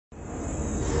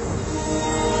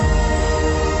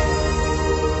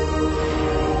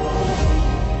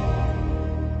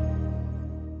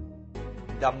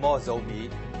ดัมโมโจมี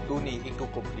ตูนีอิกุ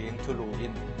กุบดิงทุลูอิ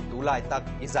นตูไลตัก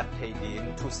อิจัดเฮดิง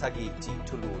ทุสกิจิ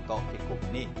ทุลูตอกิกุบ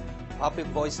นีPublic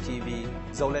Voice TV,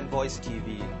 Zolan Voice TV,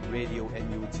 Radio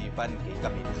NUG ปันกิกา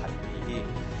มินขันปีฮี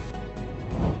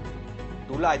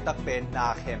ตูไลตักเป็นนา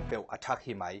เขมเปวอัทัก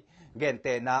หิไหมเกนเต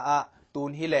นาอะตู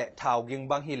นฮิเลทาวกิง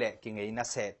บังฮิเลกิงไงนา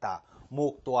เซตามู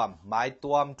กตัวมไม้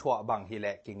ตัวมทั่วบังฮิเล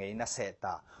กิงไงนาเซต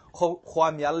าควา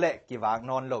มยัลเลกิวาง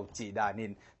นอนโลจีดานิ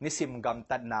นนิสิมกำ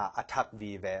ตัดนาอัทัก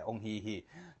วีเวองฮี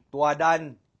ตัวดัน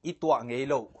อีตัวไง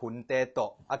โลขุนเตโต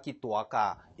อากิตัวกา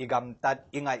อีกำตัด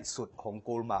อีไงสุดของ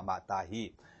กูลมาตาฮี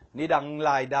นิดังล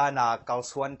ายดานาเกา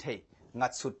สวนเทงั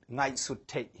ดสุดไงสุด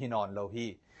เทฮินอนโลฮี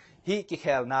กิเค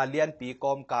ลนาเลียนปีก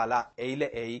อมกาละเอเล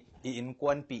เออีอินก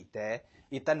วนปีเต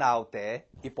อีตะนาวเต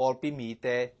อีปอลปีมีเต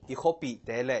อีโคปีเต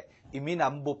เลอีมินั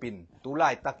มบุปินตูไล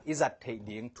ตักอิจัดเท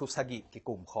ดิงทุสกิกิ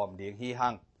กุมคอมดิงฮีหั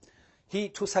งฮี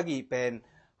ทุสกิเป็น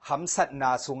ฮัมสัตน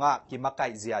าสุงะกิมักไก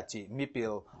เซียจิมิปิ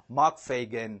ลมาร์คเฟ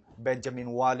เกนเบนจามิน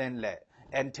วาเลนและ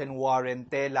แอนเทนวาเรน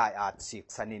เตไลอาดสิก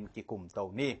สันินกิกุมเตา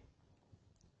นี้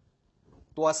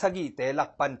ตัวสกิเตลัก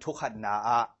ปันทุขัดนาอ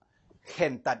ะเห็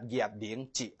นตัดเกียบดิง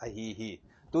จิอฮี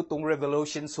ตูตุง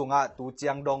revolution สุงะตูเจี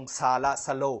ยงดงซาละส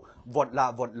โลวดละ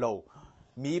วดโล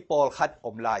มีปอลขัดอ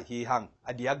มลายฮีหังอ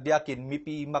ดียกเดียกินมี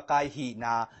ปีมากายฮีน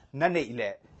านั่นเองแหล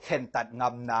ะเห็นตัดง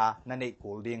ำนานั่นเอง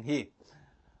กูดิงฮี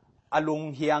อลุง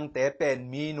เฮียงเตเป็น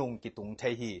มีนุงกิตุงเท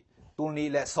ฮีตูนี้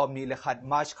และสมนี้และขัด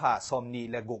มาชขาสมนี้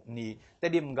และกุกนี้แต่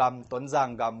ดิมกำต้นจาง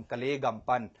กำกะเลกำ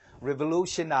ปัน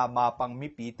revolution มาปังมี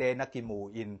ปีเตนักิมู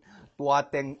อินตัว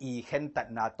เต็งอีเห็นตัด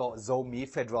นาโตโจมี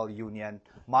Federal Union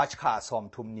มาชขาสม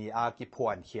ทุมนี้อากิพว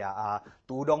นเขียอา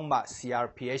ตูดงมา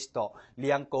CRPH โตเ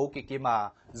ลี้ยงโกกิกิมา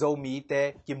โจมีเต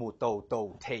กิมูโต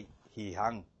เทฮีหั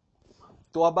ง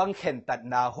ตัวบังเห็นตัด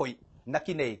นาหอยนัก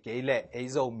กินเอเกเลเอ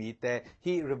โจมีเต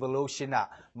ฮี revolution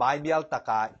ไม่มีอัลตะก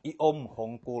าอีอมฮ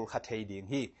งกูลขัดเฮดิง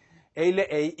ฮีเอเล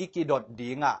เออีกิดดดิ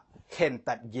งะเห็น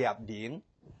ตัดเกียบดิง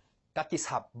กักิ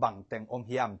สับบังเต็งอม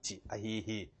ฮิมจิอ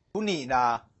ฮีทุนีนา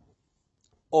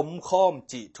อมคอม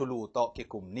จิทุลูโตกิ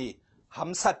กุมนี้หัม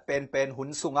สัตเป็นหุน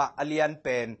สุงะอเลียนเ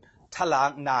ป็นทลา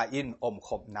งนาอินอมข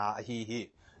บนาฮี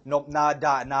นบนาด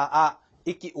านาอะ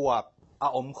อิกิอวบ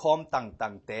อมคอมตั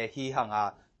งเตฮีหังอา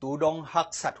ตูดงฮัก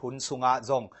สัตหุนสุงะจ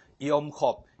งอีอมข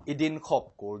บอีดินขบ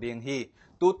กูดิงฮี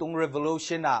ตูตุง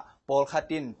revolution ปอลขั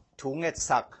ดินทุงเอต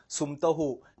สักซุมโตหู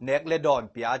เนกเลดอน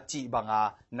ปีอาจิบังอา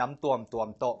น้ำตัวม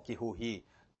โตกิหูฮี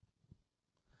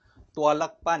ตัวลั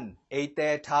กปันเอเต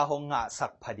ทาหงงะสั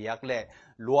กพเดียกเล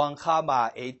ลวงข้ามา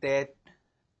เอเต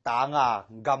ตางา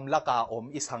กำลักอาอม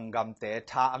อิสังกำเต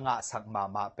ทาองะสัก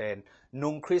มาเป็นนุ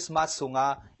งคริสต์มาสสุงะ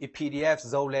อี PDF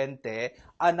โจเลนเต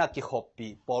อนักกิขบปี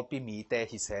ปอลปีมีเต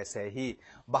ฮิเซฮี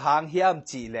บางเฮียม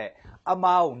จีเลอม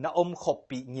าวนาอมขบ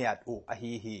ปีเงียดอุอ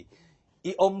ฮี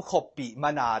อีอมขบปีมา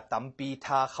นาตัมปีท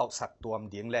าเข้าสักตัวม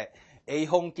ดิ่งเลเอ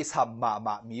หงกิสัมม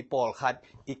ามีปอลขัด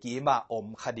อีกีมาอม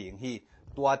ขดิ่งฮี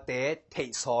ตัวเตเท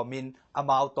ซอมินอ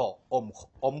มาวโตอ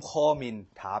มคอมิน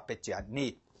ถาเปจยน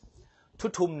นี้ทุ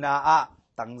ทุมนาอะ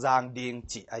ตังจางดิง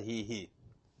จิอฮี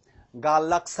กา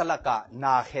ลักสลักะน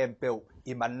าเฮมเปว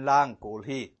อิมันล่างกูล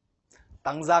ฮี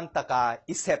ตังจางตะกา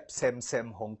อิเซปเซม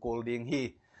หงกูลดิงฮี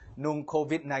นุงโค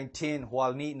วิด -19 หัว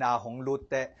นี้นาหงลุด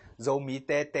เตโจมีเ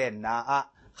ตเตนนาอะ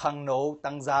ขังโน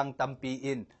ตังจางตัมปี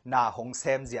อินนาหงเซ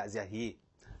มเจียฮี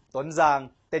ต้นจาง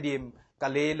เตดิมกะ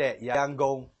เลเลยังก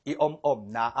งอีอม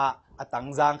นาอะตัง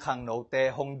จางขังโนเต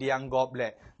หงเดียงกอบเล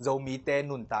โจมีเต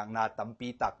นุนต่างนาตัมปี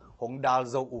ตักหงดาล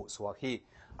โจอุสวาฮี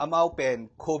อามเอาเป็น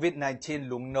โควิด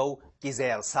 -19 ลุงโนกิเซ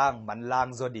ลสร้างมันลาง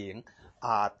โจดิง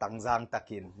ตังจางตะ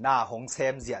กินนาหงเซ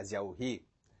มเจียฮี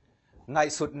ไง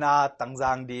สุดนาตังจ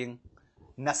างดิง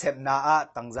นาเซมนาอะ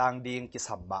ตังจางดิงกิ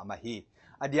สัมมาฮี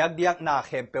อดียกนาเข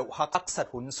มเปวฮักสัต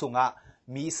หุนสุงะ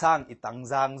มีสร้างอีตัง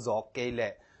จางจอกเกเล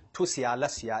ทุเสียละ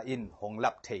เสียอินหง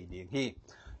ลับเทดิงฮี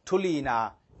ทุลีนา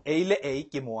เอเลเอ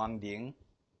กิมวงดิง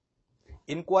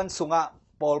อินกวนสุงะ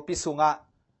ปอลปิสุงะ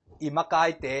อิมากาย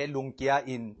เตลุงเกีย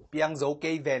อินเปียงโจเก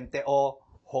เวนเตโอ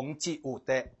หงจีอุเต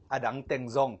อดังเต็ง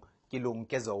จงกิลุงเ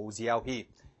กโจเจียวฮี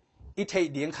อีเท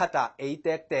ดิงขัดเอเต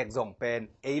กจงเป็น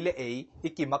เอเลเออี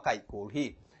กิมากายกูฮี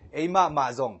เอมา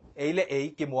จงเอเลเอ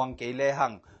กิมวงเกเลหั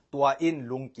งตัวอิน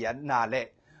ลุงเกียนนาเล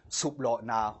สุบโล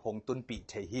นาหงตุนปี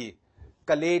เทฮีก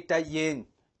ะเลตะเย็น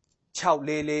ชาวเ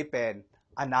ลเป็น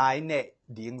อนายเน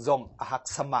ดิงจงหัก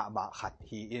สมาขัด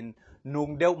ฮีอินนุง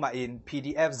เดวมาอิน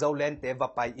PDF โจเลนเตว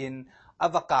ไปอินอ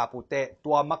วกาปุเต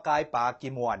ตัวมากายปากิ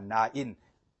มวนนาอิน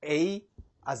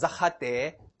อาจักเต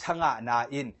ทั้งนา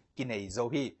อินกินเอโจ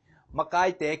ฮีมากาย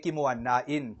เตกิมวนนา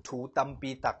อินทูตัมปี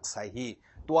ตักไซฮี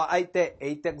ตัวไอเต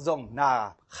เตกจงนา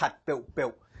ขัดเป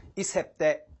ว อิเซปเต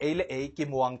เอเลเอกิ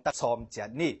มวงตัดซอมจั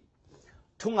ดนี่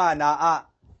ทุงานาอะ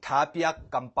ท้าเปียก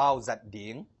กำเป้าจัด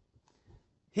ดิ่ง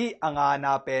ฮีอ่างาน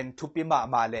าเป็นทุปิมา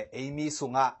มาเลเอมีสุ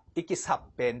งะอิกิสับ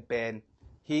เป็น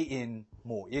ฮีอินห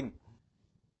มูอิง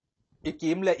อิ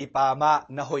กิมเลอิปามา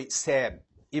นาหอยเซม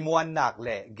อิมวนนักเล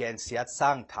เกนเสียดสั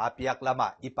งท้าเปียกละมา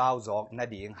อิปาวจอกนา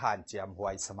ดิ่งหันเจียมหว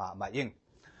ยสมามาอิง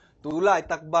ตูไล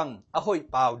ตักบังอหอย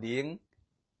เปล่าดิ่ง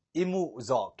อิมู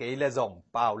จอกเกลจง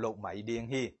เปล่าโลกไหมดิ่ง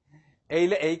ฮีเอเ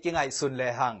ลเอกิงไอสุนเล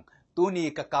หังตูนี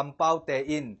กะกำเป้าเต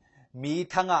อินมี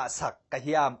ทั้งสักกะย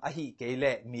ามอหิเกเล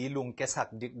มีลุงเกสัก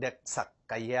ดิกเด็กสัก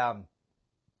กะยาม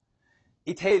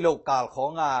อิเทโลกาลขอ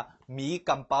งมีก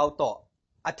ำเป้าโต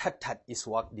อัทัดอิส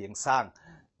วกเดียงสร้าง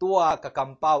ตัวกะก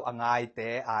ำเป้าอ่างไอเต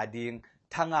อาดิง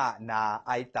ทั้งนาไ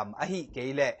อตัมอหิเก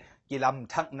เลกิล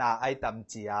ำทั้งนาไอตัม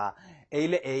เจียเอ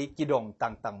เลเอกิดง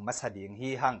ตังมาสดิงฮี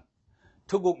หัง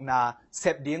ทุกุกนาเซ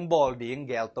บดิงบอลดิงเ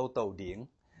กลโตดิง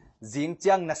จิง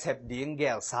จังนาเซบดิงเก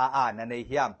ลสาอานันเ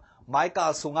ฮียมไมกา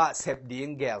ลสุงะเซบดิง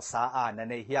เกลสาอานั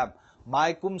นเฮียมไม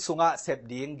กุมสุงะเซบ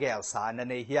ดิงเกลสานั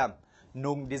นเฮียม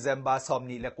นุ่งดิเซมบาสอม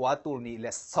นี่เลกวาตูนี่เล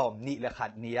สอมนี่เลขั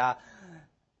ดเนีย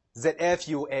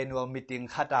ZFU annual meeting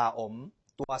ขัดอม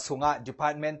ตัวสุงะ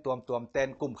department ตัวเต้น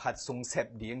กุมขัดสุงเซบ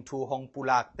ดิงทูฮงปุ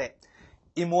ลากเต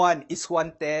อิมวนอิสวัน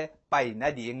เตไปนา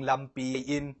ดิงลำปี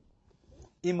อิน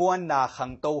อิมวนนาขั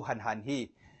งโตหันฮี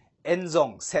เอ็นซง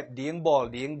เซบดิงบอล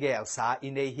ดิงเกลสาอิ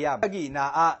นเฮียมกีนา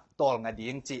อะตอลงดิ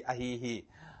งจีอะฮี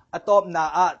อะตอบนา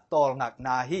อะตอลงักน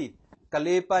าฮีกะเล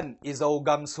ปันอิโซ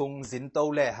กัมซุงจินโต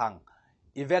เลหัง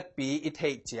อีเวกปีอิเท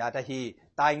จีอาตาฮี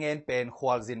ตายเงินเป็นข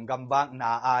วลจินกัมบังน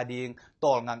าอาดิงต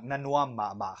อลงักนันวม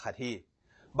มาขัดฮี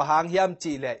บะหางเฮียม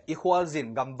จีเลอีขวลจิน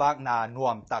กัมบังนานว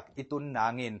มตักอิตุนนา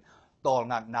งินตอล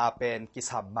งักนาเป็นกิ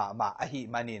สัมมาอะฮี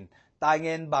มันินตายเ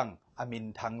งินบังอามิน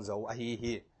ทังโซอะ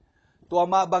ฮีตัว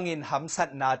มาบังอินหำสัต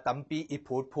นาตัมปีอิ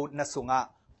พูดนสุงะ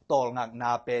ตอลงักน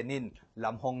าเป็นินล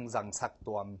ำหงจังสัก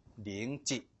ตัวดิ่ง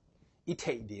จิอิเท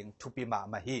ดิ่งทุปิม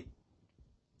าฮี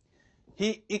ฮี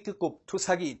อิกกุบทุส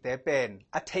กิเตเป็น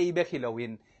อัเทยเบคิลวิ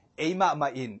นเอมา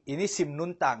อินอินิสิมนุ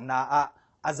นต่างนา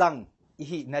อาจังอิ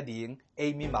ฮินาดิ่งเอ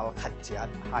มิมาลขัดเจียน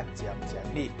หันเจียม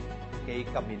นี่เกย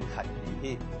กมินขัดดี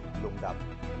ฮีลุงดับ